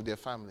because of their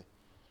family.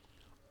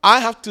 I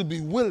have to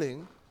be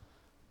willing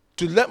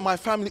to let my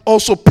family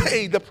also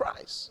pay the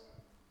price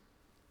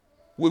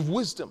with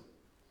wisdom,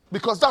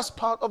 because that's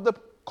part of the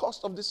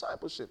cost of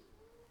discipleship.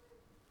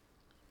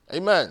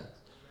 Amen.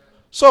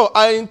 So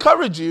I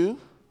encourage you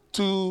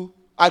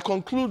I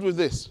conclude with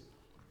this.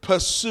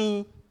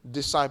 Pursue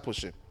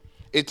discipleship.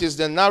 It is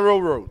the narrow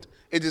road.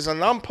 It is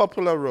an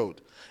unpopular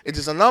road. It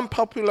is an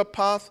unpopular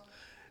path.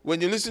 When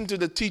you listen to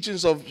the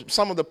teachings of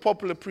some of the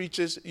popular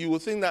preachers, you will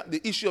think that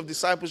the issue of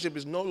discipleship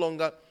is no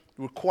longer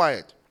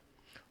required.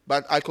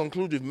 But I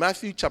conclude with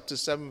Matthew chapter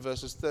 7,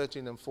 verses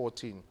 13 and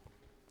 14.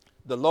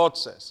 The Lord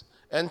says,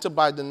 enter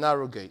by the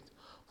narrow gate,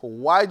 for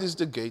wide is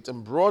the gate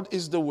and broad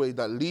is the way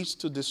that leads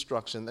to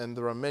destruction, and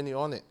there are many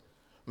on it,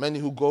 many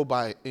who go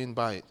in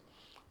by it.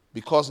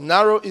 Because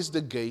narrow is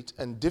the gate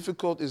and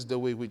difficult is the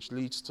way which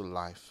leads to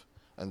life,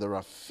 and there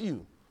are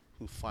few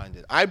who find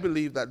it. I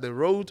believe that the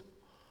road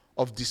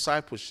of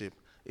discipleship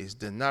is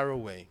the narrow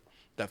way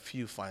that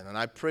few find. And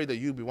I pray that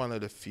you be one of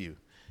the few.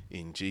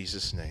 In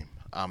Jesus' name,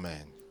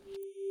 amen.